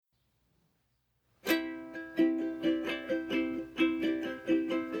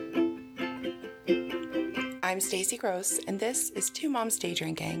I'm Stacey Gross, and this is Two Moms Day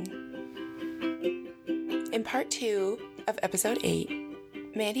Drinking. In part 2 of episode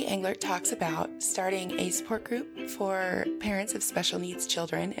 8, Mandy Englert talks about starting a support group for parents of special needs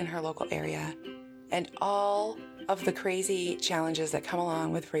children in her local area, and all of the crazy challenges that come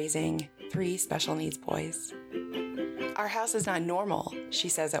along with raising 3 special needs boys. Our house is not normal, she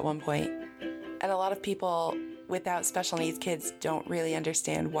says at one point, and a lot of people without special needs kids don't really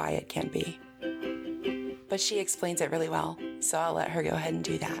understand why it can't be. But she explains it really well, so I'll let her go ahead and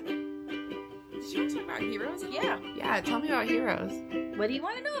do that. Did you want to talk about heroes? Yeah. Yeah, tell me about heroes. What do you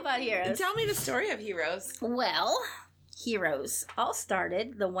want to know about heroes? Tell me the story of heroes. Well, heroes all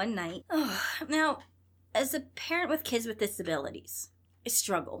started the one night. Now, as a parent with kids with disabilities, I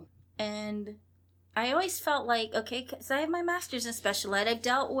struggle. And I always felt like, okay, because I have my master's in special ed, I've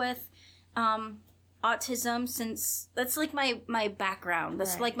dealt with autism since that's like my background.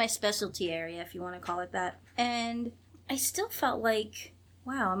 That's like my specialty area, if you want to call it that. And I still felt like,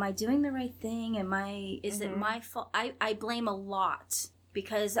 wow, am I doing the right thing? Is it my fault? I blame a lot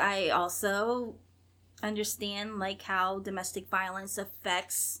because I also understand like how domestic violence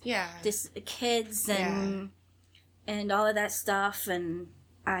affects kids and all of that stuff. And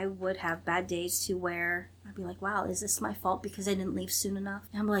I would have bad days to where I'd be like, wow, is this my fault because I didn't leave soon enough?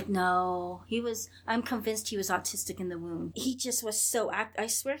 And I'm like, no, I'm convinced he was autistic in the womb. He just was so I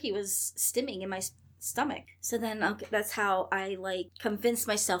swear he was stimming in my stomach. So then that's how I convinced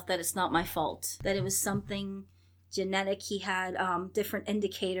myself that it's not my fault, that it was something genetic. He had different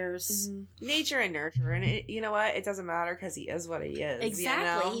indicators. Mm-hmm. Nature and nurture. And you know what? It doesn't matter because he is what he is. Exactly.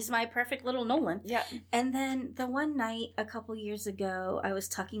 You know? He's my perfect little Nolan. Yeah. And then the one night a couple years ago, I was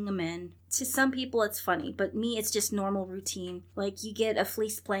tucking him in. To some people, it's funny, but me, it's just normal routine. Like, you get a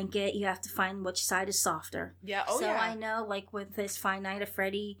fleece blanket, you have to find which side is softer. Yeah. So I know, like, with his Five Nights at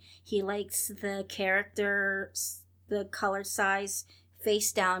Freddy, he likes the character, the colored size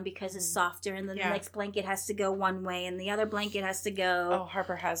face down because it's softer, and then the next blanket has to go one way and the other blanket has to go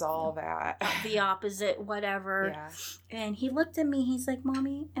Harper has all that the opposite, whatever. And he looked at me, he's like,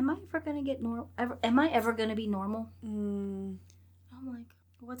 Mommy, am I ever gonna get am I ever gonna be normal? I'm like,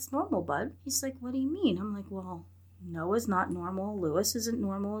 what's normal, bud? He's like, what do you mean? I'm like, well, Noah's not normal. Lewis isn't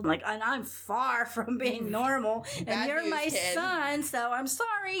normal. Like, and I'm far from being normal. And you're my son, so I'm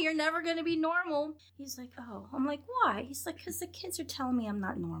sorry. You're never going to be normal. He's like, oh. I'm like, why? He's like, because the kids are telling me I'm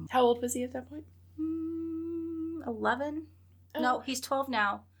not normal. How old was he at that point? 11. Oh. No, he's 12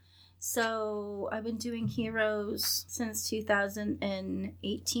 now. So I've been doing heroes since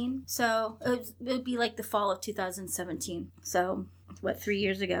 2018. So it would be like the fall of 2017. So, 3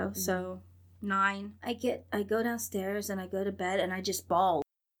 years ago? Mm-hmm. So 9. I go downstairs and I go to bed and I just bawl.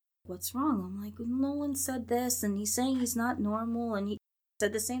 What's wrong? I'm like, no one said this, and he's saying he's not normal, and he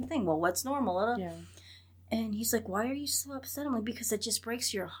said the same thing. Well, what's normal? And he's like, why are you so upset? I'm like, because it just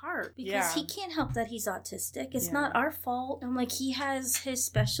breaks your heart. Because he can't help that he's autistic. It's not our fault. I'm like, he has his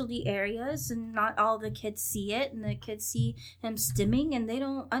specialty areas, and not all the kids see it, and the kids see him stimming, and they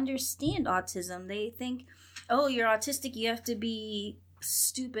don't understand autism. They think, oh, you're autistic, you have to be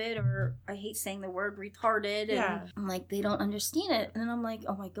stupid, or I hate saying the word retarded, and I'm like, they don't understand it. And then I'm like,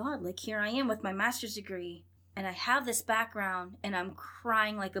 oh my god, like, here I am with my master's degree and I have this background and I'm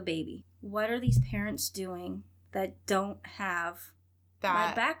crying like a baby. What are these parents doing that don't have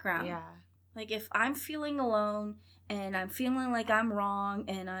my background? Like, if I'm feeling alone and I'm feeling like I'm wrong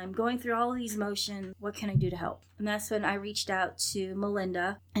and I'm going through all of these emotions, what can I do to help? And that's when I reached out to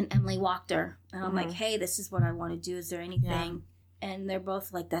Melinda and Emily Wachter, and I'm like, hey, this is what I want to do, is there anything? And they're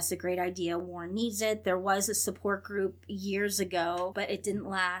both like, that's a great idea. Warren needs it. There was a support group years ago, but it didn't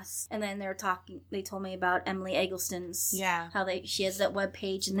last. And then they told me about Emily Eggleston's, how she has that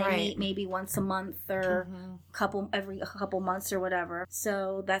webpage, and they meet maybe once a month or every couple months or whatever.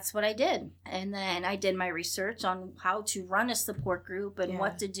 So that's what I did. And then I did my research on how to run a support group and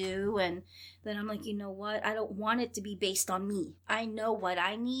what to do. And then I'm like, you know what? I don't want it to be based on me. I know what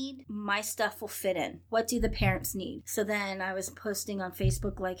I need. My stuff will fit in. What do the parents need? So then I was posting on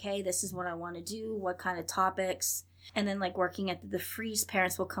Facebook like, hey, this is what I want to do. What kind of topics? And then, like, working at the Freeze,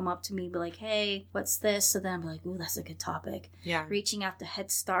 parents will come up to me and be like, hey, what's this? So then I'm like, ooh, that's a good topic. Reaching out to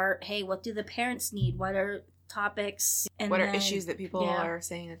Head Start. Hey, what do the parents need? What are topics? And what are issues that people are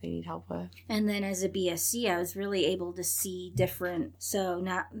saying that they need help with? And then as a BSc, I was really able to see different. So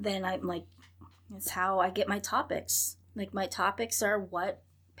then I'm like, it's how I get my topics. Like, my topics are what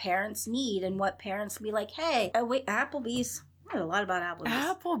parents need and what parents be like, hey, oh wait, Applebee's. I know a lot about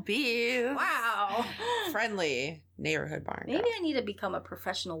Applebee's. Applebee's. Wow. Friendly neighborhood bar. Maybe I need to become a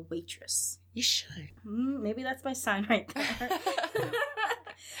professional waitress. You should. Maybe that's my sign right there.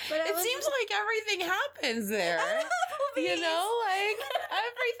 But It seems like everything happens there. You know, like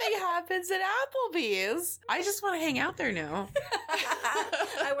everything happens at Applebee's. I just want to hang out there now.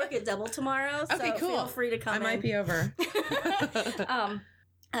 I work at Double tomorrow, so Okay, cool. feel free to come I might be over.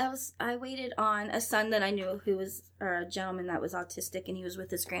 I waited on a son that I knew who was a gentleman that was autistic, and he was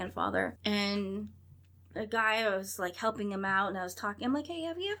with his grandfather. And a guy, I was like helping him out, and I was talking. I'm like, hey,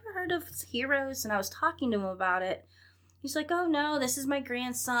 have you ever heard of Heroes? And I was talking to him about it. He's like, oh no, this is my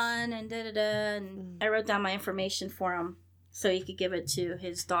grandson, and da da da. And I wrote down my information for him so he could give it to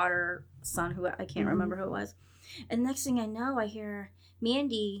his daughter, son, who I can't remember who it was. And next thing I know, I hear,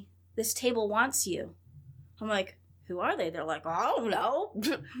 Mandy, this table wants you. I'm like, who are they? They're like, I don't know.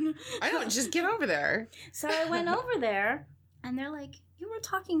 I don't just get over there. So I went over there, and they're like, you were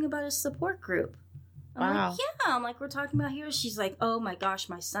talking about a support group. I'm Wow. like, yeah. I'm like, we're talking about Heroes. She's like, oh my gosh,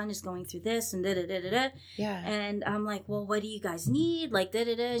 my son is going through this and da da da da da. Yeah. And I'm like, well, what do you guys need? Like da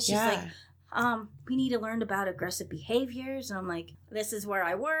da da. She's like, we need to learn about aggressive behaviors. And I'm like, this is where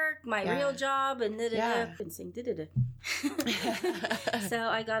I work, my real job, and da da da. And saying da da da. So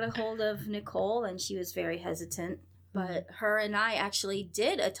I got a hold of Nicole, and she was very hesitant. But her and I actually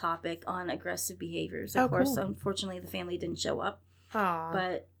did a topic on aggressive behaviors. Of course, unfortunately, the family didn't show up. Aww.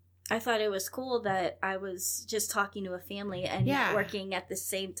 But I thought it was cool that I was just talking to a family and networking at the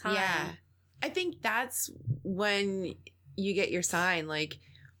same time. Yeah. I think that's when you get your sign. Like,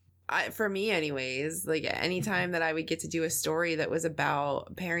 for me anyways, like anytime that I would get to do a story that was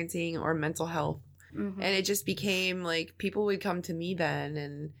about parenting or mental health, and it just became like people would come to me then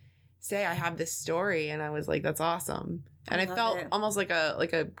and say, I have this story, and I was like, that's awesome. And I felt almost like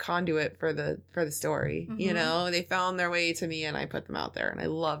a conduit for the story. You know, they found their way to me, and I put them out there, and I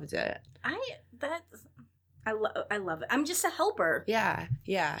loved it. I love it. I'm just a helper. Yeah,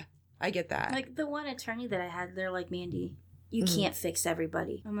 I get that. Like the one attorney that I had, they're like, Mandy, you can't fix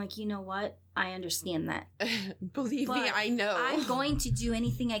everybody. I'm like, you know what? I understand that. Believe me, I know. I'm going to do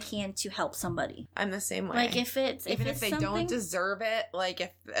anything I can to help somebody. I'm the same way. Like if they don't deserve it, like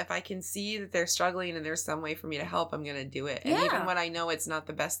if I can see that they're struggling and there's some way for me to help, I'm gonna do it. And even when I know it's not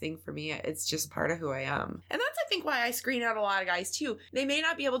the best thing for me, it's just part of who I am. And that's I think why I screen out a lot of guys too. They may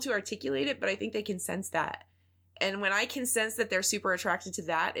not be able to articulate it, but I think they can sense that. And when I can sense that they're super attracted to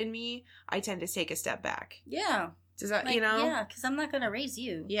that in me, I tend to take a step back. Yeah. Does that, like, you know? Yeah, because I'm not going to raise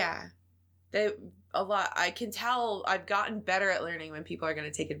you. Yeah. I can tell I've gotten better at learning when people are going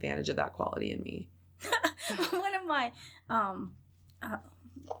to take advantage of that quality in me. One of my,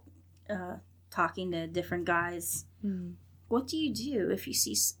 talking to different guys, what do you do if you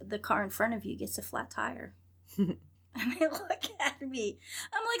see the car in front of you gets a flat tire? And they look at me.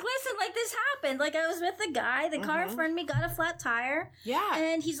 I'm like, listen, like this happened. Like I was with a guy, the car in front of me got a flat tire. Yeah.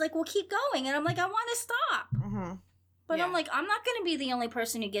 And he's like, well, keep going. And I'm like, I want to stop. But I'm like, I'm not going to be the only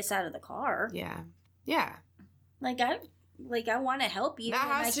person who gets out of the car. Yeah. Yeah. Like I want to help you. That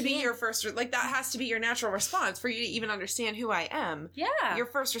has to be your first, like that has to be your natural response for you to even understand who I am. Yeah. Your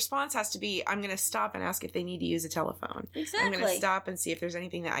first response has to be, I'm going to stop and ask if they need to use a telephone. Exactly. I'm going to stop and see if there's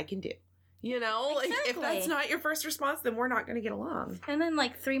anything that I can do. You know, like if that's not your first response, then we're not going to get along. And then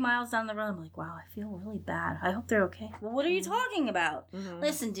like 3 miles down the road, I'm like, wow, I feel really bad. I hope they're okay. Well, what are you talking about?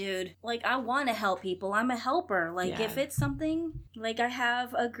 Listen, dude, like I want to help people. I'm a helper. Like if it's something, like I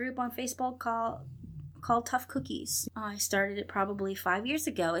have a group on Facebook called Tough Cookies. I started it probably 5 years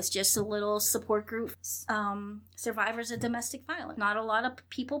ago. It's just a little support group, survivors of domestic violence. Not a lot of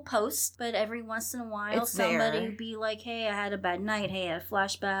people post, but every once in a while somebody would be like, hey, I had a bad night. Hey, I had a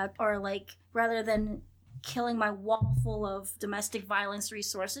flashback. Or like, rather than killing my wall full of domestic violence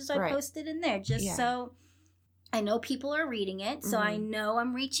resources, I posted in there just so I know people are reading it, so I know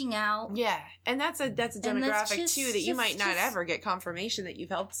I'm reaching out. Yeah, and that's a demographic too that you might not ever get confirmation that you've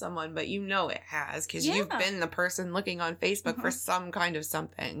helped someone, but you know it has because you've been the person looking on Facebook for some kind of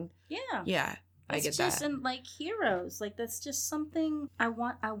something. Yeah, yeah, I get that. It's just like Heroes, like that's just something I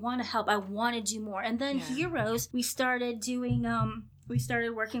want to help. I want to do more, and then Heroes, we started doing. We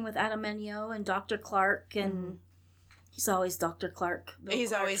started working with Adam Menio and Dr. Clark and. He's always Dr. Clark.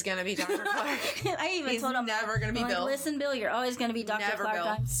 He's always going to be Dr. Clark. I even told him. He's never going to be Bill. Listen, Bill, you're always going to be Dr. Clark. Bill.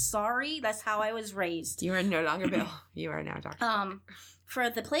 I'm sorry. That's how I was raised. You are no longer Bill. You are now Dr. Clark. For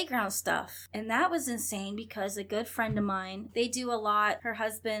the playground stuff. And that was insane because a good friend of mine, they do a lot. Her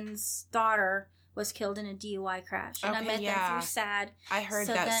husband's daughter was killed in a DUI crash. And I met them through SAD. I heard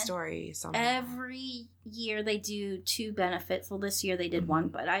that story somehow. Every year they do 2 benefits. Well, this year they did 1,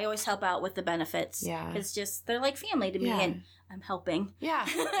 but I always help out with the benefits. Yeah. It's just, they're like family to me and I'm helping. Yeah.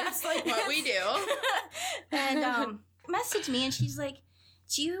 It's like what we do. And messaged me and she's like,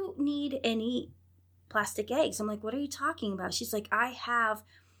 do you need any plastic eggs. I'm like, what are you talking about? She's like, I have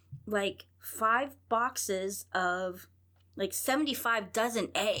like 5 boxes of like 75 dozen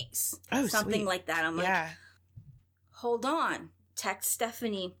eggs. Oh, something sweet. like that. I'm like, hold on. Text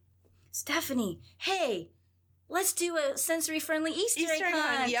Stephanie. Stephanie, hey, let's do a sensory-friendly Easter egg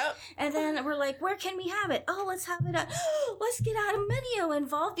hunt. Yep. And then we're like, where can we have it? Oh, let's have it at, let's get Adam Menio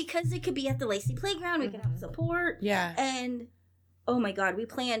involved because it could be at the Lacey Playground. We can have support. Yeah. And, oh my God, we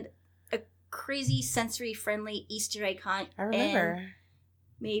planned a crazy sensory-friendly Easter egg hunt. I remember. in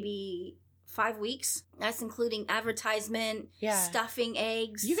maybe 5 weeks. That's including advertisement, stuffing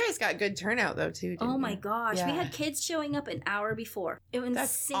eggs. You guys got good turnout, though, too, didn't Oh my you? gosh. Yeah. We had kids showing up an hour before. It was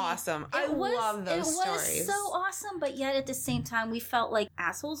That's insane. awesome. I love those stories. It was so awesome, but yet at the same time, we felt like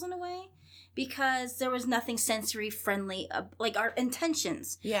assholes in a way because there was nothing sensory friendly, like our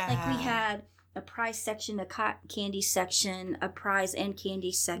intentions. Yeah. Like we had a prize section, a candy section, a prize and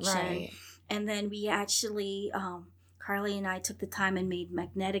candy section. Right. And then we actually, Carly and I took the time and made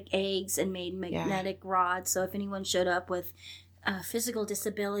magnetic eggs and made magnetic rods. So if anyone showed up with physical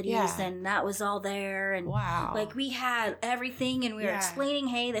disabilities, then that was all there. And wow. like we had everything and we were explaining,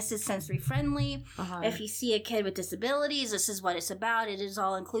 hey, this is sensory friendly. If you see a kid with disabilities, this is what it's about. It is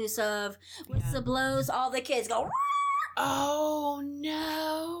all inclusive. Whistle blows, all the kids go, oh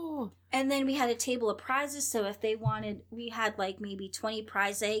no. and then we had a table of prizes. So if they wanted, we had like maybe 20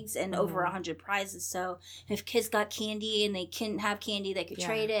 prize eggs and over 100 prizes. So if kids got candy and they couldn't have candy, they could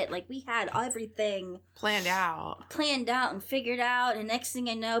trade it. Like we had everything planned out and figured out. And next thing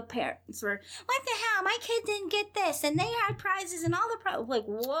I know, parents were, what the hell? My kid didn't get this. And they had prizes and all the prizes. Like,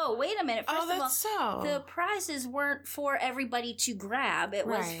 whoa, wait a minute. First of all, the prizes weren't for everybody to grab. It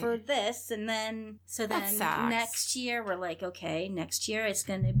was for this. And then, next year, we're like, okay, next year it's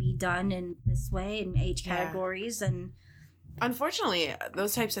going to be done in this way in age categories. And unfortunately,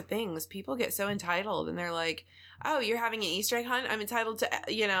 those types of things, people get so entitled and they're like, oh, you're having an Easter egg hunt? I'm entitled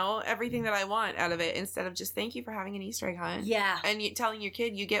to, everything that I want out of it, instead of just thank you for having an Easter egg hunt. Yeah. And telling your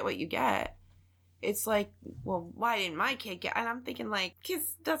kid you get what you get. It's like, well, why didn't my kid get? And I'm thinking like,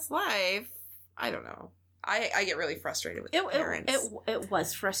 kids, that's life. I don't know. I get really frustrated with parents. It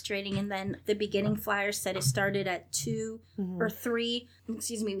was frustrating. And then the beginning flyer said it started at 2 or 3.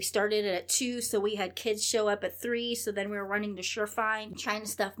 Excuse me, we started it at 2, so we had kids show up at 3. So then we were running to Surefine, trying to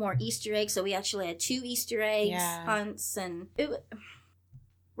stuff more Easter eggs. So we actually had 2 Easter eggs hunts, and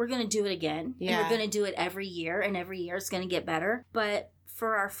we're going to do it again. Yeah. And we're going to do it every year, and every year it's going to get better. But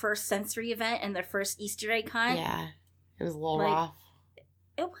for our first sensory event and the first Easter egg hunt, it was a little rough.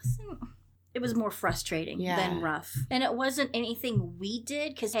 It wasn't... It was more frustrating than rough. And it wasn't anything we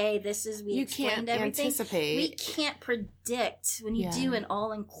did because, hey, we explained everything. Anticipate. We can't predict. When you do an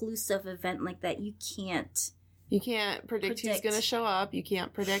all-inclusive event like that, you can't. You can't predict who's going to show up. You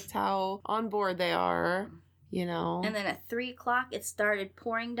can't predict how on board they are, And then at 3 o'clock, it started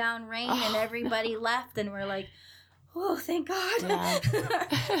pouring down rain and everybody left. And we're like, oh, thank God.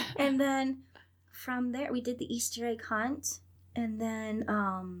 Yeah. And then from there, we did the Easter egg hunt. And then...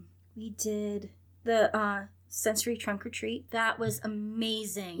 we did the sensory trunk or treat. That was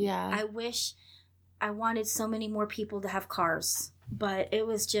amazing. Yeah. I wanted so many more people to have cars, but it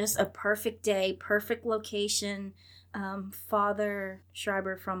was just a perfect day, perfect location. Father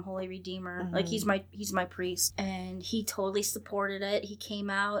Schreiber from Holy Redeemer, like he's my priest, and he totally supported it. He came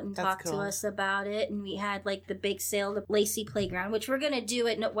out and talked to us about it, and we had like the big sale, the Lacey Playground, which we're gonna do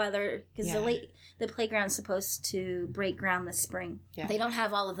at no weather because the playground's supposed to break ground this spring. Yeah. They don't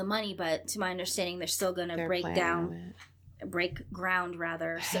have all of the money, but to my understanding, they're still gonna break ground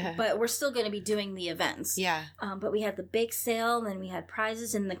rather. So, but we're still gonna be doing the events. Yeah. But we had the bake sale, and then we had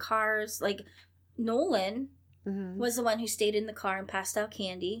prizes in the cars. Like Nolan was the one who stayed in the car and passed out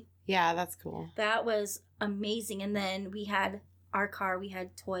candy. Yeah, that's cool. That was amazing. And then we had our car, we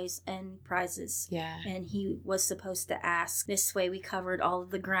had toys and prizes. Yeah. And he was supposed to ask. This way we covered all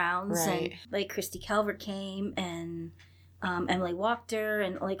of the grounds. Right. And like Christy Calvert came, and Emily Wachter,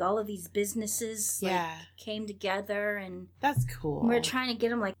 and like all of these businesses came together, and that's cool. We're trying to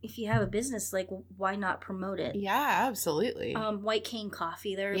get them, like, if you have a business, like, why not promote it? Yeah, absolutely. White Cane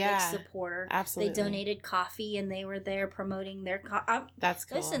Coffee, they're a big supporter. Absolutely. They donated coffee, and they were there promoting their that's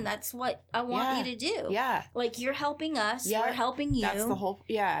cool. Listen, that's what I want you to do. Yeah. Like, you're helping us, we're helping you. That's the whole,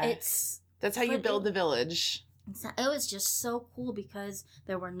 that's how you build the village. It was just so cool because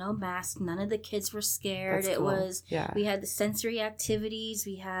there were no masks. None of the kids were scared. That's cool. It was, we had the sensory activities.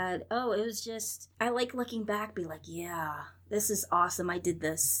 We had, it was just, I like looking back, be like, this is awesome. I did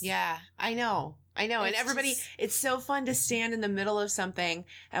this. Yeah, I know. And It's everybody, just- it's so fun to stand in the middle of something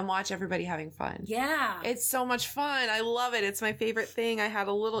and watch everybody having fun. Yeah. It's so much fun. I love it. It's my favorite thing. I had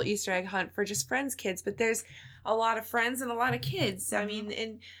a little Easter egg hunt for just friends' kids, but there's a lot of friends and a lot of kids. I mean,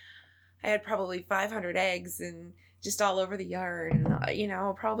 and I had probably 500 eggs and just all over the yard and,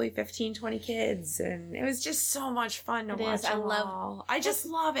 probably 15, 20 kids. And it was just so much fun to watch. I just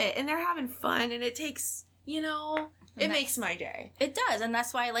love it. And they're having fun and it takes, it makes my day. It does, and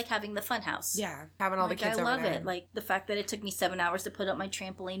that's why I like having the fun house. Yeah, having all the kids over I love there. it. Like, the fact that it took me 7 hours to put up my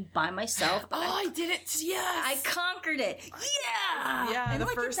trampoline by myself. But I did it. Yes. I conquered it. Yeah. Yeah, and the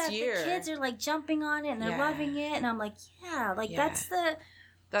look first at that. year. The kids are, like, jumping on it, and they're loving it, and I'm like, that's what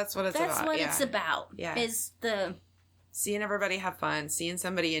it's That's about. what it's about. Yeah. Is the... Seeing everybody have fun, seeing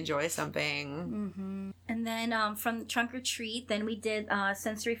somebody enjoy something. Mm-hmm. And then from Trunk or Treat, then we did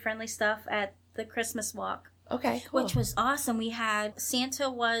sensory-friendly stuff at the Christmas Walk. Okay, cool. Which was awesome. We had Santa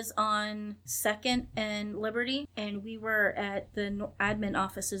was on 2nd and Liberty, and we were at the admin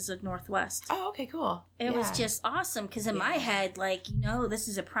offices of Northwest. Oh, okay, cool. It was just awesome because in my head, this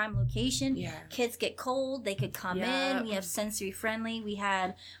is a prime location. Yeah. Kids get cold, they could come in. We have sensory friendly. We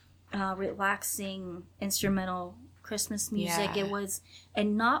had relaxing instrumental Christmas music. Yeah. It was,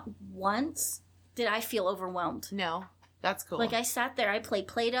 and not once did I feel overwhelmed. No, that's cool. Like I sat there, I played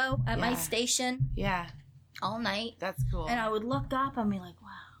Play-Doh at my station. Yeah. All night. That's cool. And I would look up and be like, wow,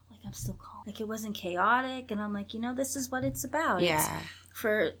 like I'm still calm. Like it wasn't chaotic. And I'm like, this is what it's about. Yeah. It's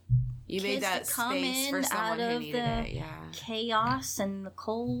for you kids made that to come space in for someone out who of needed the it. Yeah. chaos and the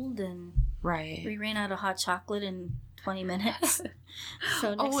cold. And Right. we ran out of hot chocolate in 20 minutes. So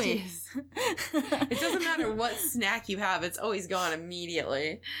next always. It doesn't matter what snack you have. It's always gone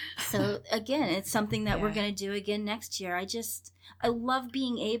immediately. So again, it's something that we're going to do again next year. I love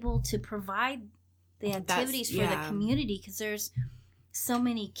being able to provide the activities for the community because there's so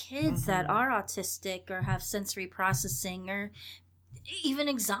many kids that are autistic or have sensory processing or even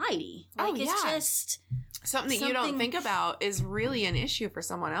anxiety. Like it's just something that you don't think about is really an issue for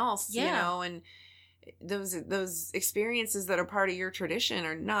someone else, and those experiences that are part of your tradition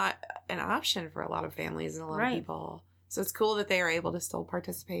are not an option for a lot of families and a lot of people. So it's cool that they are able to still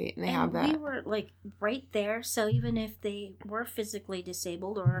participate and they have that. We were right there. So even if they were physically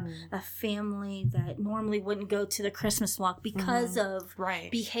disabled or a family that normally wouldn't go to the Christmas walk because of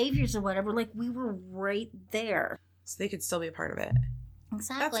behaviors or whatever, we were right there. So they could still be a part of it.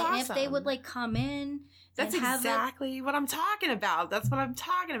 Exactly. That's awesome. And if they would come in. That's exactly what I'm talking about. That's what I'm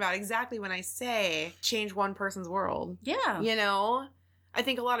talking about. Exactly when I say change one person's world. Yeah. I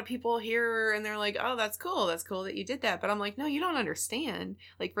think a lot of people hear and they're like, oh, that's cool. That's cool that you did that. But I'm like, no, you don't understand.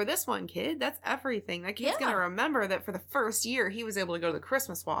 For this one kid, that's everything. That kid's going to remember that for the first year, he was able to go to the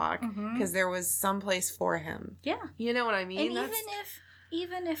Christmas walk because there was some place for him. Yeah. You know what I mean? And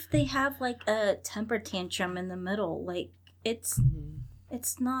even if they have a temper tantrum in the middle, it's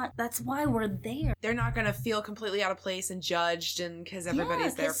not, that's why we're there. They're not going to feel completely out of place and judged and because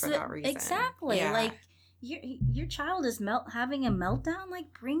everybody's there for that reason. Exactly. Yeah. Your child is having a meltdown,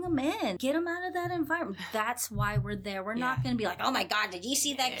 bring them in. Get them out of that environment. That's why we're there. We're not going to be like, oh my God, did you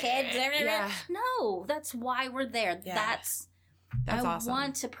see that kid? Yeah. No, that's why we're there. Yeah. That's awesome. I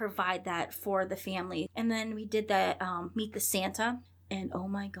want to provide that for the family. And then we did that Meet the Santa, and oh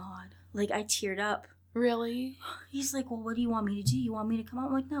my God, I teared up. Really? He's like, well, what do you want me to do? You want me to come out?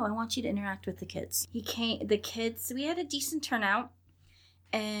 I'm like, no, I want you to interact with the kids. We had a decent turnout.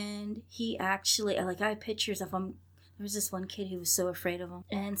 And he actually, I have pictures of him. There was this one kid who was so afraid of him.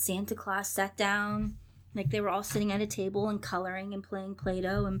 And Santa Claus sat down. They were all sitting at a table and coloring and playing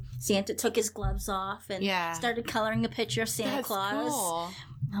Play-Doh. And Santa took his gloves off and started coloring a picture of Santa Claus. Cool.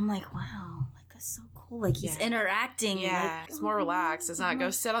 I'm like, wow, that's so cool. He's interacting. Yeah, it's more relaxed. It's not go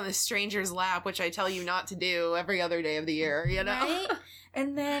sit on this stranger's lap, which I tell you not to do every other day of the year, Right?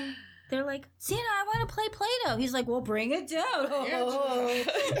 And then they're like, Santa, I want to play Play-Doh. He's like, well, bring it down.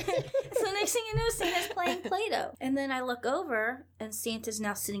 So next thing you know, Santa's playing Play-Doh. And then I look over, and Santa's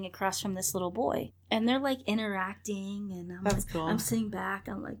now sitting across from this little boy. And they're interacting, and That's cool. I'm sitting back.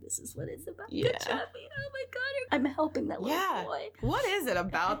 I'm like, this is what it's about. Yeah. Good job, oh my God. I'm helping that little boy. What is it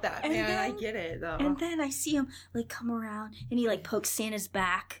about that, And man? then- I get it, though. And then I see him come around, and he pokes Santa's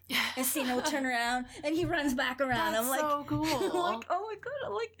back, and Santa will turn around, and he runs back around. That's I'm like, so cool. I'm like, oh my God.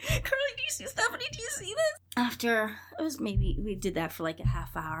 I'm like, Carly, do you see Stephanie? Do you see this? After we did that for a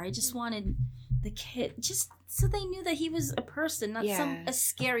half hour. I just wanted the kid just so they knew that he was a person, not a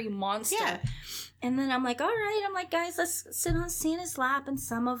scary monster. Yeah. And then I'm like, all right. I'm like, guys, let's sit on Santa's lap. And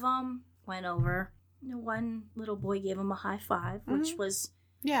some of them went over. One little boy gave him a high five, which was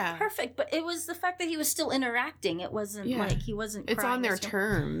Yeah. Perfect. But it was the fact that he was still interacting. It wasn't like he wasn't It's crying on their or something.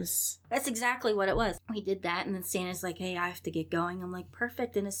 terms. That's exactly what it was. We did that, and then Santa's like, hey, I have to get going. I'm like,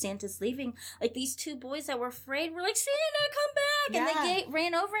 perfect. And as Santa's leaving, like, these two boys that were afraid were like, Santa, come back. And they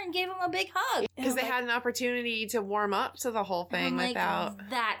ran over and gave him a big hug. Because they had an opportunity to warm up to the whole thing without...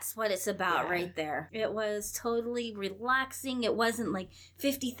 That's what it's about right there. It was totally relaxing. It wasn't like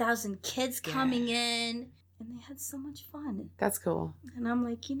 50,000 kids coming in. And they had so much fun. That's cool. And I'm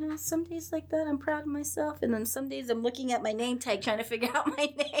like, some days like that, I'm proud of myself. And then some days I'm looking at my name tag trying to figure out my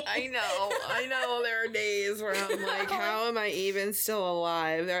name. I know. There are days where I'm like, how am I even still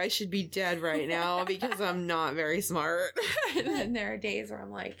alive? I should be dead right now because I'm not very smart. And then there are days where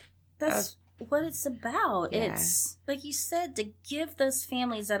I'm like... That's what it's about. Yeah. It's, like you said, to give those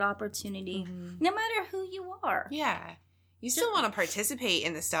families that opportunity, no matter who you are. Yeah. You still want to participate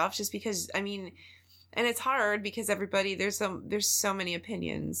in the stuff just because, I mean... And it's hard because everybody, there's so many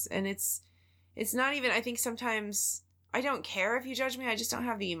opinions, and it's not even, I think sometimes I don't care if you judge me. I just don't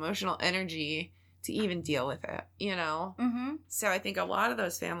have the emotional energy to even deal with it, Mm-hmm. So I think a lot of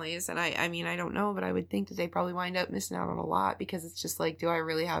those families, and I mean, I don't know, but I would think that they probably wind up missing out on a lot because it's just like, do I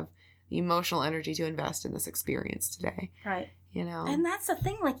really have the emotional energy to invest in this experience today? Right. And that's the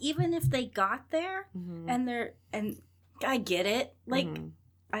thing, like, even if they got there and I get it, like,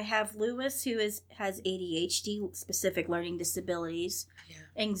 I have Lewis, who has ADHD, specific learning disabilities,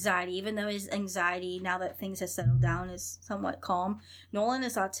 anxiety, even though his anxiety, now that things have settled down, is somewhat calm. Nolan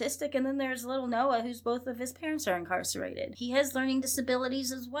is autistic, and then there's little Noah, who's both of his parents are incarcerated. He has learning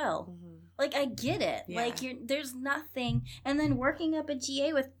disabilities as well. Like, I get it. Yeah. Like, there's nothing. And then working up at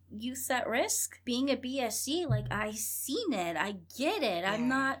GA with youth at risk, being a BSC, like, I seen it. I get it. I'm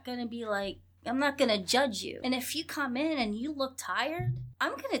not going to be like, I'm not going to judge you. And if you come in and you look tired,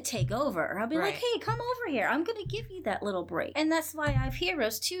 I'm going to take over. I'll be like, hey, come over here. I'm going to give you that little break. And that's why I have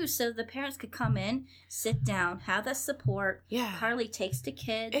heroes, too, so the parents could come in, sit down, have that support. Yeah. Carly takes the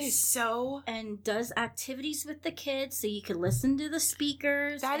kids. It is so... And does activities with the kids so you can listen to the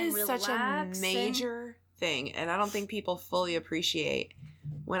speakers. That and is such a major thing, and I don't think people fully appreciate.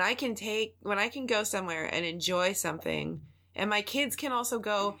 When I can go somewhere and enjoy something... And my kids can also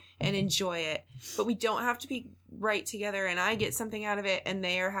go and enjoy it. But we don't have to be right together and I get something out of it and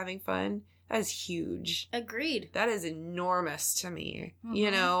they are having fun. That is huge. Agreed. That is enormous to me.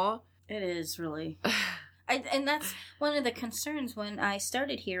 It is, really. And that's one of the concerns when I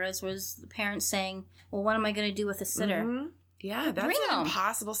started Heroes was the parents saying, well, what am I going to do with a sitter? Yeah, that's an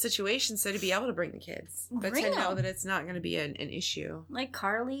impossible situation. So to be able to bring the kids, but to know that it's not going to be an issue. Like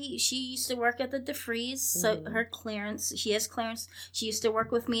Carly, she used to work at the DeFreeze, so her clearance, she has clearance. She used to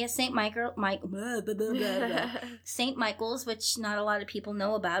work with me at St. St. Michael's, which not a lot of people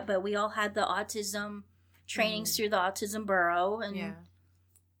know about, but we all had the autism trainings through the Autism Bureau, and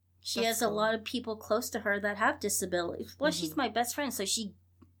she has a lot of people close to her that have disabilities. Well, she's my best friend, so she's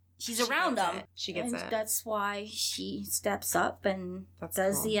around them. She gets it. That's why she steps up and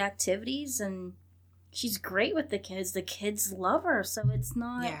does the activities, and she's great with the kids. The kids love her, so it's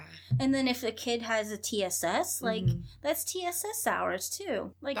not... Yeah. And then if a kid has a TSS, like, that's TSS hours,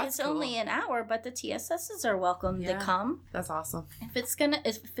 too. Like, it's only an hour, but the TSSs are welcome to come. That's awesome. If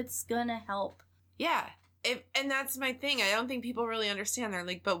it's gonna help. Yeah. And that's my thing. I don't think people really understand. They're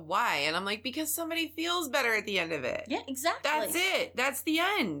like, but why? And I'm like, because somebody feels better at the end of it. Yeah, exactly. That's it. That's the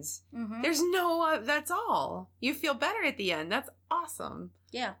end. There's no, that's all. You feel better at the end. That's awesome.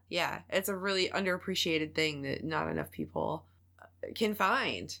 Yeah. Yeah. It's a really underappreciated thing that not enough people can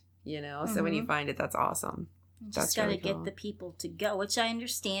find, So when you find it, that's awesome. You just got to get the people to go, which I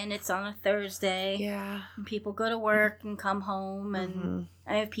understand. It's on a Thursday. Yeah. And people go to work and come home. And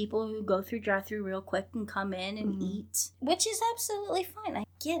I have people who go through drive-thru real quick and come in and eat, which is absolutely fine. I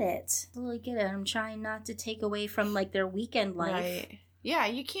get it. Totally get it. I'm trying not to take away from, like, their weekend life. Right. Yeah,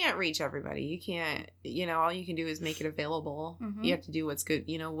 you can't reach everybody. You can't, all you can do is make it available. You have to do what's good,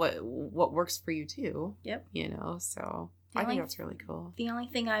 what works for you, too. Yep. So... I think that's really cool. The only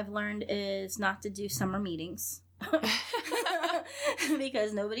thing I've learned is not to do summer meetings.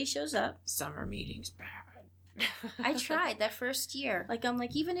 Because nobody shows up. Summer meetings bad. I tried that first year. Like, I'm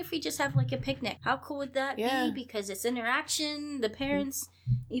like, even if we just have, like, a picnic, how cool would that be? Because it's interaction. The parents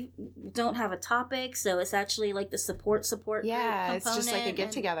don't have a topic, so it's actually, like, the support Yeah, it's just like a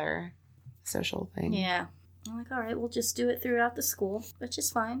get-together social thing. Yeah. I'm like, all right, we'll just do it throughout the school, which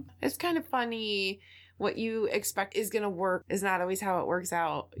is fine. It's kind of funny. What you expect is going to work is not always how it works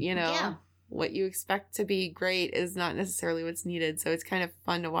out, Yeah. What you expect to be great is not necessarily what's needed. So it's kind of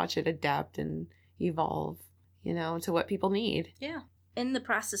fun to watch it adapt and evolve, to what people need. Yeah. In the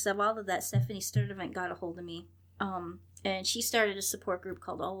process of all of that, Stephanie Sturdivant got a hold of me. And she started a support group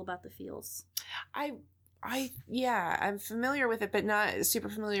called All About the Feels. I'm familiar with it, but not super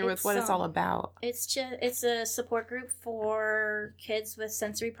familiar with what it's all about. It's a support group for kids with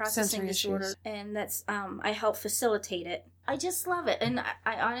sensory processing disorder, issues. and that's I help facilitate it. I just love it, and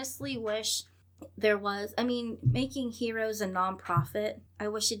I honestly wish there was. I mean, making Heroes a nonprofit, I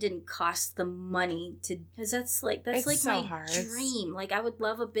wish it didn't cost the money to, because that's It's like so my hard. dream. Like, I would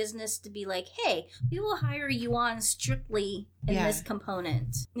love a business to be like, hey, we will hire you on strictly in Yeah. this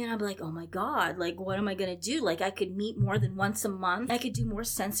component. And I'd be like, oh my God, like, what am I going to do? Like, I could meet more than once a month. I could do more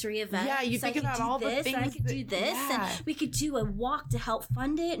sensory events. Yeah, you think I could about do all the this, and I things could do that- this, yeah. and we could do a walk to help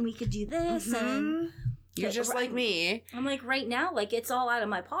fund it, and we could do this, and Mhm. You're just like me. I'm like, right now, like, it's all out of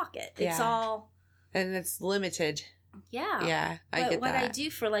my pocket. It's Yeah. all, And it's limited. yeah. Yeah, I But get what that. I do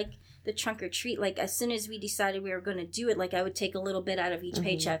for, like, the trunk or treat, like, as soon as we decided we were going to do it, like, I would take a little bit out of each Mhm.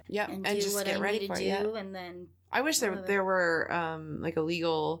 paycheck Yep, and and do just what get I ready need to for do, it, yeah. and then I wish Love it. there were like a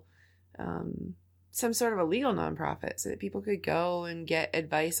legal, some sort of a legal nonprofit so that people could go and get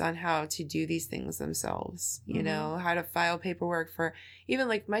advice on how to do these things themselves. You Mhm. know, how to file paperwork for, even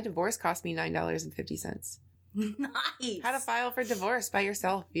like my divorce cost me $9.50. nice. How to file for divorce by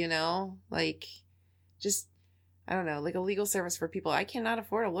yourself, you know, like just, I don't know, like a legal service for people. I cannot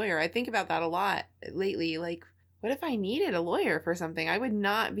afford a lawyer. I think about that a lot lately. Like, what if I needed a lawyer for something? I would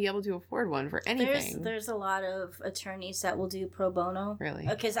not be able to afford one for anything. There's a lot of attorneys that will do pro bono. Really?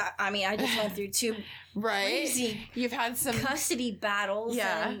 Because I mean, I just went through two Right? crazy You've had some. custody battles,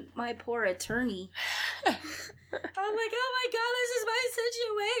 Yeah. and my poor attorney. I'm like, oh my God, this is my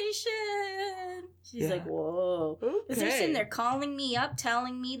situation. She's Yeah. like, whoa. Because they're sitting Okay. there calling me up,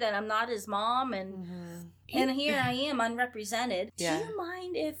 telling me that I'm not his mom, and Mhm. here I am, unrepresented. Yeah. Do you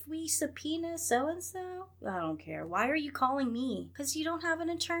mind if we subpoena so-and-so? I don't care. Why are you calling me? Because you don't have an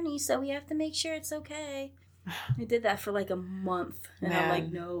attorney, so we have to make sure it's okay. I did that for like a month, and I'm like,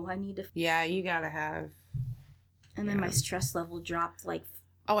 Man. no, I need to. Yeah, you gotta have. And then Yeah. my stress level dropped like,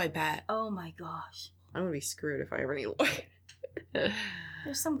 Oh, I bet. oh my gosh. I'm gonna be screwed if I ever need a lawyer.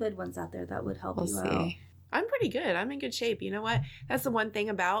 There's some good ones out there that would help We'll you see. out. I'm pretty good. I'm in good shape. You know what? That's the one thing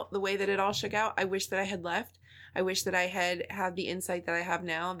about the way that it all shook out. I wish that I had left. I wish that I had the insight that I have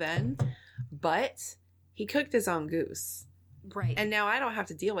now then. But he cooked his own goose. Right. And now I don't have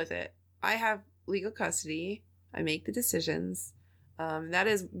to deal with it. I have legal custody. I make the decisions. That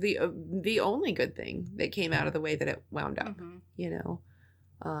is the only good thing that came out of the way that it wound up, Mhm. you know?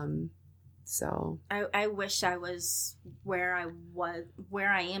 So I wish I was where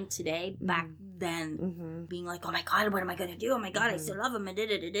I am today back then. mhm. Being like, oh my God, what am I going to do? Oh my God, I still love him. And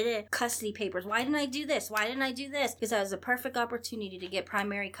da-da-da-da-da. Custody papers. Why didn't I do this? Why didn't I do this? Because that was a perfect opportunity to get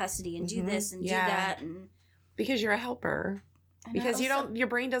primary custody and do Mhm. this and Yeah. do that. And Because you're a helper. and Because I you also- don't, your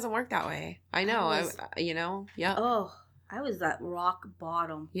brain doesn't work that way. I know. You know? Yeah. Oh, I was at rock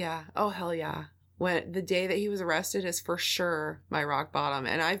bottom. Yeah. Oh, hell yeah. When the day that he was arrested is for sure my rock bottom.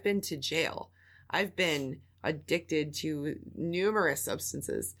 And I've been to jail. I've been addicted to numerous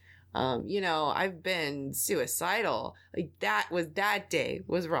substances. You know, I've been suicidal. Like that day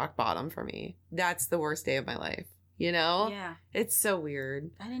was rock bottom for me. That's the worst day of my life. You know? Yeah. It's so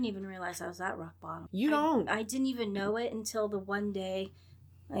weird. I didn't even realize I was at rock bottom. You don't. I didn't even know it until the one day,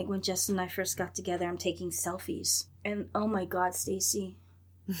 like when Justin and I first got together, I'm taking selfies. And oh my God, Stacy.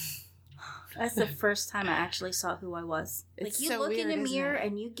 That's the first time I actually saw who I was. It's Like, you so look weird, in a isn't mirror it?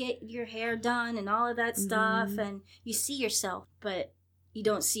 and you get your hair done and all of that stuff, Mhm. and you see yourself, but you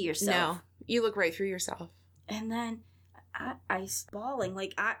don't see yourself. No. You look right through yourself. And then I was bawling,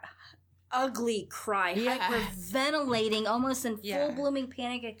 like ugly cry, Yeah. hyperventilating, almost in Yeah. full blooming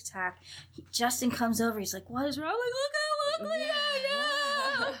panic attack. Justin comes over. He's like, "What is wrong?" I'm like, "Look how ugly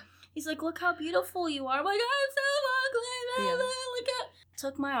I am." He's like, "Look how beautiful you are." I'm like, "I'm so ugly." Yeah. Look at.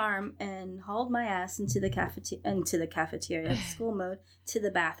 Took my arm and hauled my ass into the cafeteria, school mode, to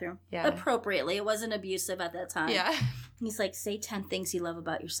the bathroom. Yeah. Appropriately, it wasn't abusive at that time. Yeah. He's like, "Say 10 things you love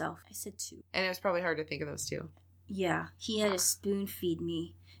about yourself." I said 2. And it was probably hard to think of those two. Yeah, he had to spoon feed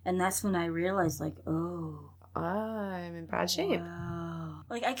me. And that's when I realized, like, oh. I'm in bad shape. Wow.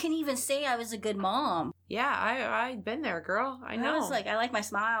 Like, I couldn't even say I was a good mom. Yeah, I've been there, girl. I know. I was like, I like my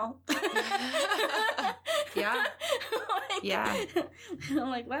smile. Yeah. Like, Yeah. I'm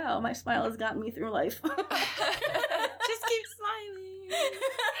like, wow, my smile has gotten me through life. Just keep smiling.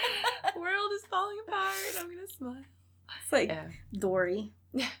 The world is falling apart. I'm gonna smile. It's like Yeah. Dory.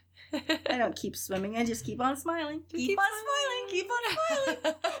 I don't keep swimming. I just keep on smiling. Just Keep on smiling. Keep on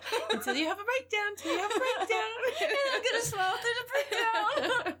smiling. Until you have a breakdown. And I'm gonna smile through the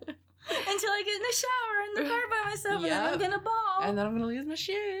breakdown. until I get in the shower in the car by myself, and then I'm gonna bawl, and then I'm gonna lose my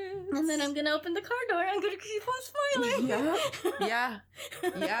shit, and then I'm gonna open the car door, and I'm gonna keep on smiling. Yeah.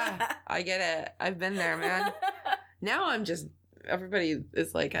 I get it. I've been there, man. Now I'm just, everybody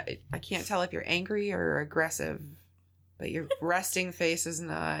is like, I can't tell if you're angry or aggressive, but your resting face is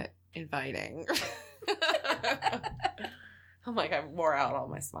not inviting. I'm like, I wore out all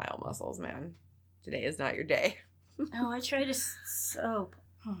my smile muscles, man. Today is not your day. Oh, I try to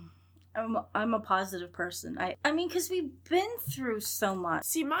I'm a positive person. I mean, because we've been through so much.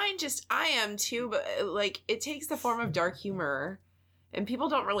 See, mine just, I am too, but like, it takes the form of dark humor. And people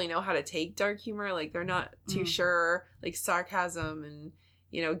don't really know how to take dark humor. Like, they're not too sure, like, sarcasm and,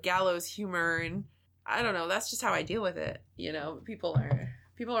 you know, gallows humor. And I don't know. That's just how I deal with it. You know, people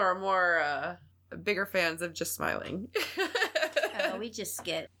are more, bigger fans of just smiling. We just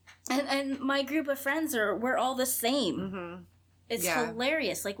get, and my group of friends we're all the same. Mm-hmm. It's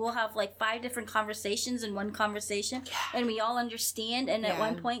hilarious. Like, we'll have like 5 different conversations in one conversation, and we all understand. And at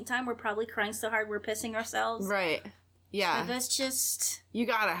one point in time, we're probably crying so hard we're pissing ourselves. Right. Yeah. But that's just, you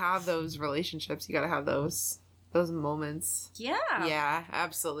gotta have those relationships. You gotta have those moments. Yeah. Yeah,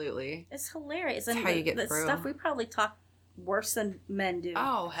 absolutely. It's hilarious. That's and how you get through. Stuff we probably talk worse than men do.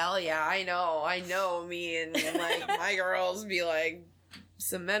 Oh, hell yeah. I know me and like my girls be like,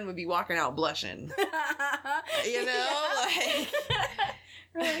 some men would be walking out blushing. You know? Like,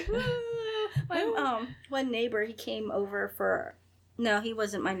 right. Woo. My one neighbor, he came over no, he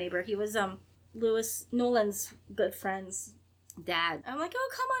wasn't my neighbor. He was Louis Nolan's good friend's dad. I'm like, oh,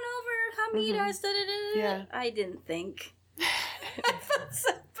 come on over, come meet us. Yeah. I didn't think. I felt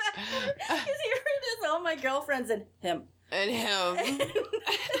so bad because he heard all my girlfriends and him. That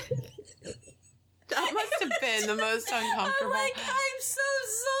must have been the most uncomfortable. I'm like, I'm so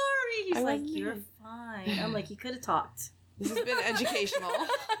sorry. He's like, you're fine. I'm like, you could have talked. This has been educational.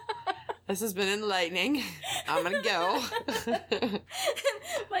 This has been enlightening. I'm gonna go.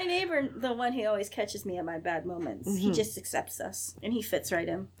 My neighbor, the one who always catches me at my bad moments, he just accepts us, and he fits right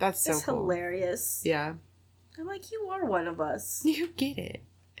in. That's so cool. Hilarious. Yeah. I'm like, you are one of us. You get it.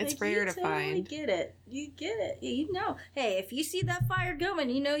 It's like, rare to find. You get it. You get it. You know. Hey, if you see that fire going,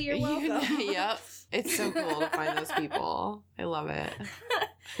 you know you're welcome. Yep. It's so cool to find those people. I love it.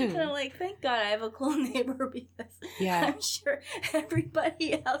 And I'm like, thank God I have a cool neighbor because I'm sure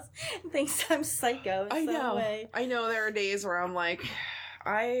everybody else thinks I'm psycho in some way. I know there are days where I'm like,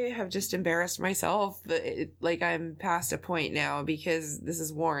 I have just embarrassed myself. Like, I'm past a point now because this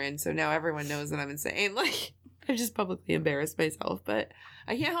is Warren, so now everyone knows that I'm insane. Like, I've just publicly embarrassed myself, but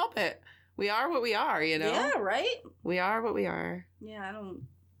I can't help it. We are what we are, you know? Yeah, right? We are what we are. Yeah, I don't...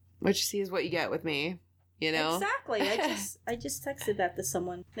 What you see is what you get with me, you know? Exactly. I just texted that to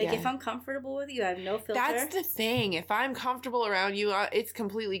someone. Like, if I'm comfortable with you, I have no filter. That's the thing. If I'm comfortable around you, it's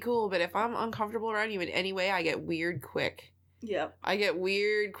completely cool. But if I'm uncomfortable around you in any way, I get weird quick. Yep. I get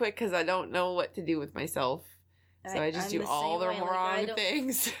weird quick because I don't know what to do with myself. So I just do all the wrong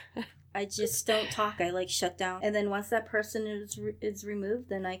things. I just don't talk. I like shut down. And then once that person is removed,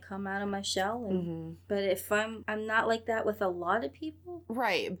 then I come out of my shell. And but if I'm not like that with a lot of people.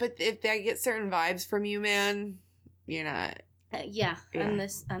 Right. But if I get certain vibes from you, man, you're not. Yeah. I'm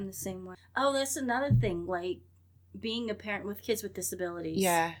the same way. Oh, that's another thing. Like being a parent with kids with disabilities.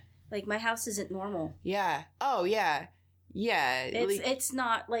 Yeah. Like my house isn't normal. Yeah. Oh, yeah. Yeah. It's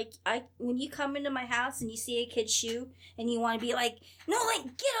not like when you come into my house and you see a kid's shoe and you want to be like, no, like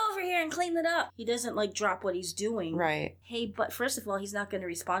get over here and clean it up. He doesn't like drop what he's doing. Right. Hey, but first of all, he's not going to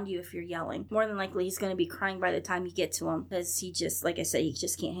respond to you if you're yelling. More than likely, he's going to be crying by the time you get to him because he just, like I said, he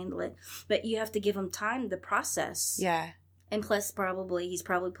just can't handle it. But you have to give him time to process. Yeah. And plus, he's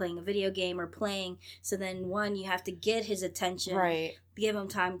probably playing a video game or playing. So then, you have to get his attention. Right. Give him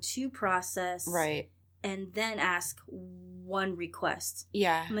time to process. Right. And then ask one request.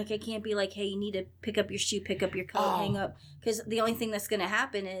 Yeah. Like, I can't be like, hey, you need to pick up your shoe, pick up your coat, hang up. Because the only thing that's going to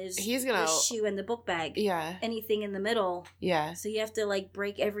happen is the shoe and the book bag. Yeah. Anything in the middle. Yeah. So you have to, like,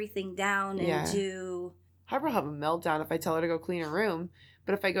 break everything down and do... Harper will have a meltdown if I tell her to go clean her room.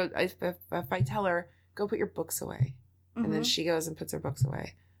 But if I tell her, go put your books away. And then she goes and puts her books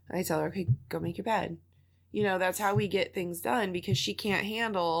away. And I tell her, okay, go make your bed. You know, that's how we get things done because she can't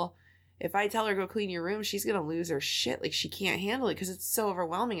handle... If I tell her go clean your room, she's going to lose her shit. Like, she can't handle it because it's so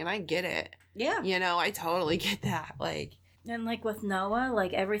overwhelming, and I get it. Yeah. You know, I totally get that. Like... And, like, with Noah,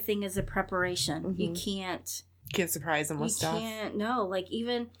 like, everything is a preparation. You can't surprise him with stuff. You can't, no. Like,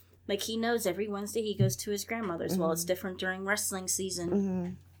 even... Like, he knows every Wednesday he goes to his grandmother's. Well, it's different during wrestling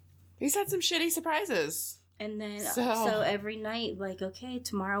season. He's had some shitty surprises. And then, so every night, like, okay,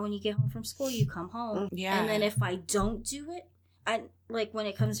 tomorrow when you get home from school, you come home. Yeah. And then if I don't do it, And like when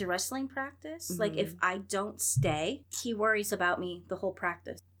it comes to wrestling practice, like if I don't stay, he worries about me the whole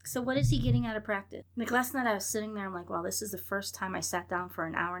practice. So what is he getting out of practice? Like last night I was sitting there, I'm like, wow, this is the first time I sat down for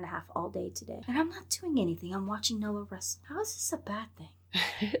an hour and a half all day today. And I'm not doing anything. I'm watching Noah wrestle. How is this a bad thing?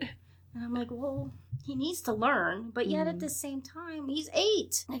 And I'm like, well, he needs to learn, but yet at the same time, he's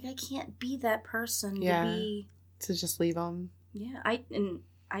 8. Like I can't be that person to just leave him. Yeah,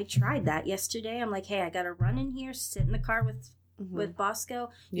 I tried that yesterday. I'm like, hey, I got to run in here, sit in the car with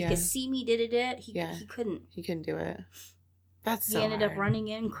Bosco. You could see me did it. He couldn't. He couldn't do it. That's he so ended hard. up running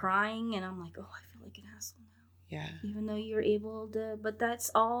in crying, and I'm like, oh, I feel like an asshole now. Yeah. Even though you're able to, but that's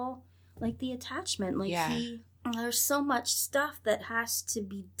all like the attachment. Like there's so much stuff that has to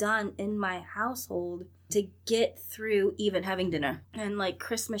be done in my household to get through even having dinner. And like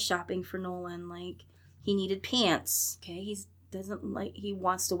Christmas shopping for Nolan, like he needed pants. Okay, he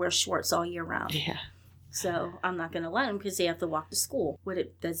wants to wear shorts all year round. Yeah. So I'm not going to let him because they have to walk to school.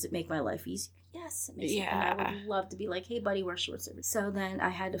 Does it make my life easier? Yes, it makes it. And I would love to be like, hey, buddy, wear shorts. So then I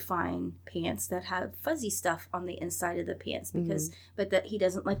had to find pants that have fuzzy stuff on the inside of the pants but that he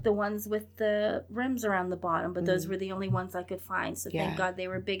doesn't like the ones with the rims around the bottom. But those were the only ones I could find. So thank God they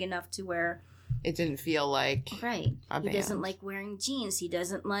were big enough to wear. It didn't feel like a band. He doesn't like wearing jeans. He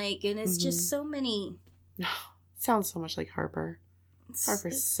doesn't like, and it's just so many. Sounds so much like Harper.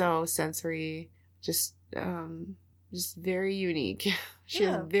 Harper's so sensory, just very unique. She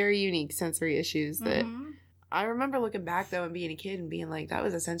has very unique sensory issues that I remember looking back though and being a kid and being like, that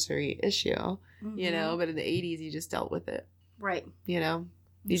was a sensory issue, you know, but in the 80s you just dealt with it. Right. You know,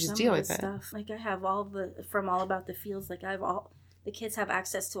 you just deal with stuff. Like I have from All About the Fields, like the kids have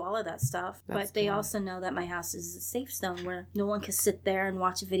access to all of that stuff, but they also know that my house is a safe zone where no one can sit there and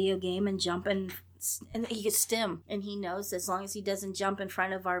watch a video game and jump and he can stim, and he knows as long as he doesn't jump in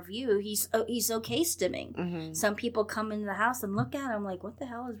front of our view, he's okay stimming. Some people come into the house and look at him like, what the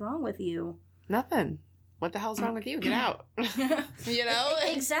hell is wrong with you? Nothing. What the hell's wrong with you? Get out. You know?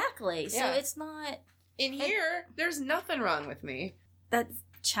 Exactly. So it's not... In here, there's nothing wrong with me. That's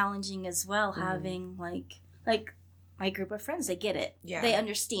challenging as well, having like my group of friends, they get it. Yeah. They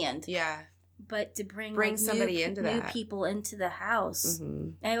understand. Yeah. But to bring like, somebody into new people into the house,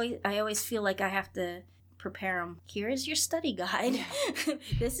 I always feel like I have to prepare them. Here is your study guide.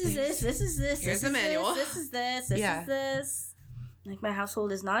 This is this. This is this. Here's this the is manual. This is this. This is this. Like my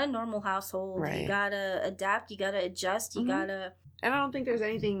household is not a normal household. Right. You gotta adapt. You gotta adjust. You gotta. And I don't think there's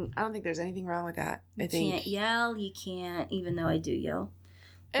anything wrong with that. You can't yell. You can't. Even though I do yell.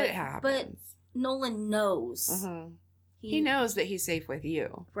 It happens. But Nolan knows. He knows that he's safe with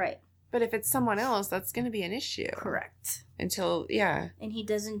you. Right. But if it's someone else, that's going to be an issue. Correct. Until, And he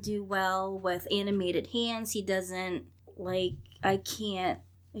doesn't do well with animated hands. He doesn't, I can't,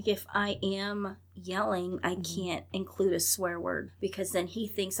 if I am yelling, I can't include a swear word because then he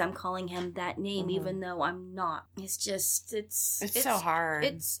thinks I'm calling him that name even though I'm not. It's just, it's so hard.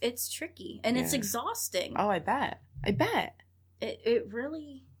 It's tricky. And it's exhausting. Oh, I bet. It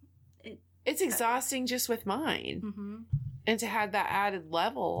really... It's exhausting just with mine. And to have that added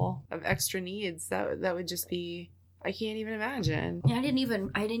level of extra needs, that would just be, I can't even imagine. Yeah, I didn't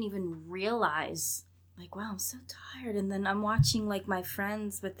even realize, like, wow, I'm so tired. And then I'm watching, like, my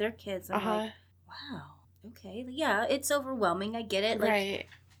friends with their kids. I'm like, wow, okay. Yeah, it's overwhelming. I get it. Like, right.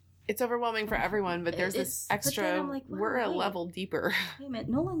 It's overwhelming for everyone, but there's this extra, I'm like, wow, we're a level deeper. Wait a minute,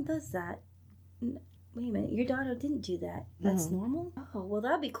 no one does that. Wait a minute, your daughter didn't do that. That's normal? Oh, well,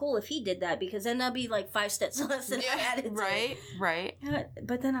 that'd be cool if he did that because then that'd be like 5 steps less than I added to it. Right.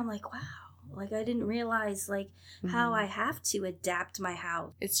 But then I'm like, wow. Like, I didn't realize, like, how I have to adapt my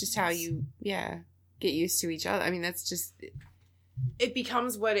house. It's just how you, get used to each other. I mean, that's just, it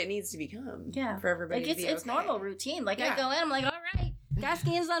becomes what it needs to become. Yeah. For everybody like, to be it's okay. normal routine. Like, I go in, I'm like, all right, gas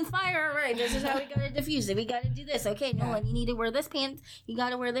can's on fire. All right, this is how we got to diffuse it. We got to do this. Okay, Noah, you need to wear this pants. You got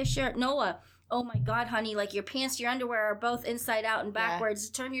to wear this shirt. Noah, oh my God, honey, like your pants, your underwear are both inside out and backwards.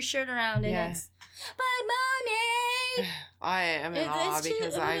 Turn your shirt around and it's, but mommy. I am in awe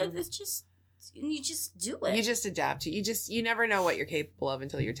because it's just, you just do it. You just adapt. You never know what you're capable of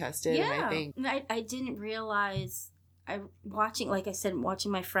until you're tested. Yeah. And I think I didn't realize, watching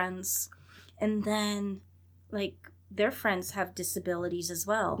my friends, and then like their friends have disabilities as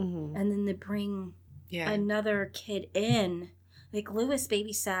well. And then they bring another kid in. Like, Lewis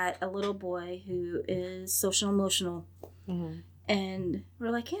babysat a little boy who is social emotional. And we're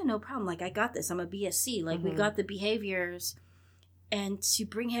like, yeah, no problem. Like, I got this. I'm a BSC. Like, we got the behaviors. And to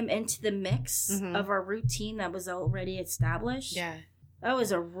bring him into the mix of our routine that was already established. Yeah. That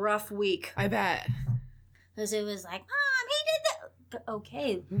was a rough week. I bet. Because it was like, Mom, he did that.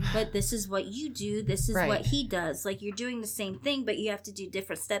 okay, but this is what you do. This is Right. what he does. Like, you're doing the same thing, but you have to do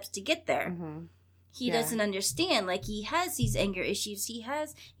different steps to get there. Mhm. He Yeah. doesn't understand. Like, he has these anger issues. He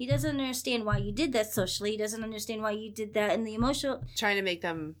doesn't understand why you did that socially. He doesn't understand why you did that in the emotional. Trying to make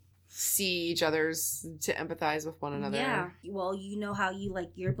them see each other's, to empathize with one another. Yeah. Well, you know how you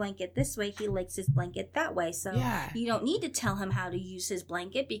like your blanket this way. He likes his blanket that way. So Yeah. you don't need to tell him how to use his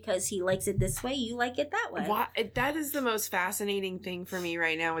blanket because he likes it this way. You like it that way. Why, that is the most fascinating thing for me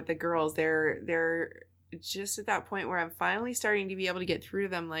right now with the girls. They're just at that point where I'm finally starting to be able to get through to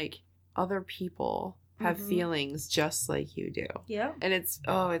them, like, other people have Mhm. feelings just like you do. Yeah, And it's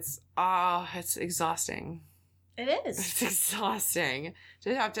exhausting. it is. It's exhausting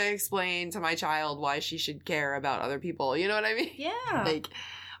to have to explain to my child why she should care about other people. You know what I mean? Yeah. Like,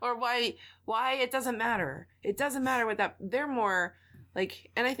 or why it doesn't matter. It doesn't matter what that, they're more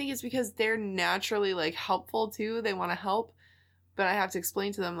like, and I think it's because they're naturally like helpful too. They want to help, but I have to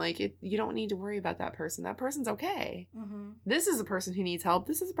explain to them, like, you don't need to worry about that person. That person's okay. Mm-hmm. This is a person who needs help.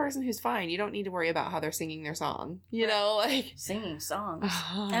 This is a person who's fine. You don't need to worry about how they're singing their song. You know, like Singing songs.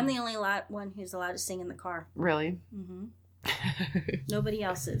 I'm the only one who's allowed to sing in the car. really. Mm-hmm. Nobody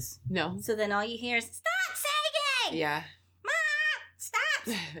else is. No. So then all you hear is, stop singing! Yeah.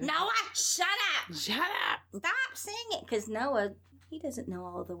 Stop! Noah, shut up! Shut up. Stop singing! Because Noah, he doesn't know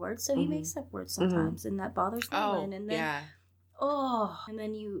all of the words, so he Mhm. makes up words sometimes, and that bothers Noah. And then, yeah. and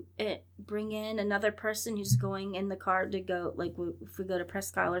then you bring in another person who's going in the car to go, like, if we go to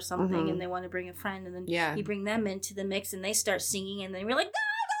Presque Isle or something, Mhm. and they want to bring a friend, and then Yeah. you bring them into the mix, and they start singing, and then we're like,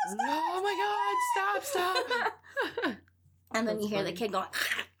 no, no, stop! Oh my God! Stop! And then That's you hear the funny. kid going,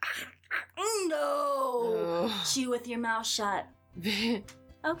 no! Oh. Chew with your mouth shut.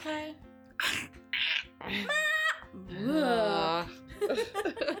 Okay. Ugh.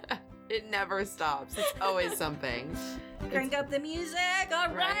 It never stops. It's always something. Crank up the music. All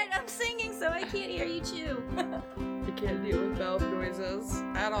right, I'm singing, so I can't hear you chew. I can't deal with mouth noises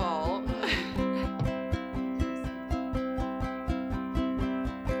at all.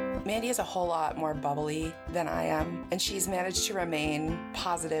 Mandy is a whole lot more bubbly than I am, and she's managed to remain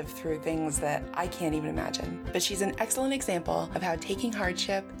positive through things that I can't even imagine. But she's an excellent example of how taking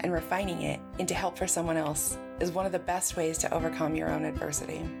hardship and refining it into help for someone else is one of the best ways to overcome your own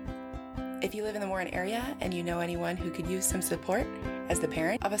adversity. If you live in the Warren area and you know anyone who could use some support as the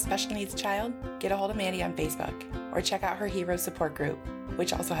parent of a special needs child, get a hold of Mandy on Facebook or check out her Heroes Support Group,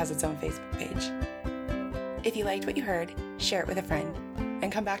 which also has its own Facebook page. If you liked what you heard, share it with a friend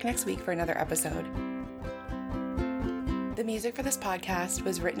and come back next week for another episode. The music for this podcast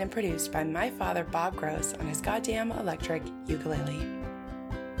was written and produced by my father, Bob Gross, on his goddamn electric ukulele.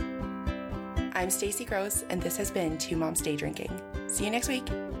 I'm Stacy Gross, and this has been Two Moms Day Drinking. See you next week.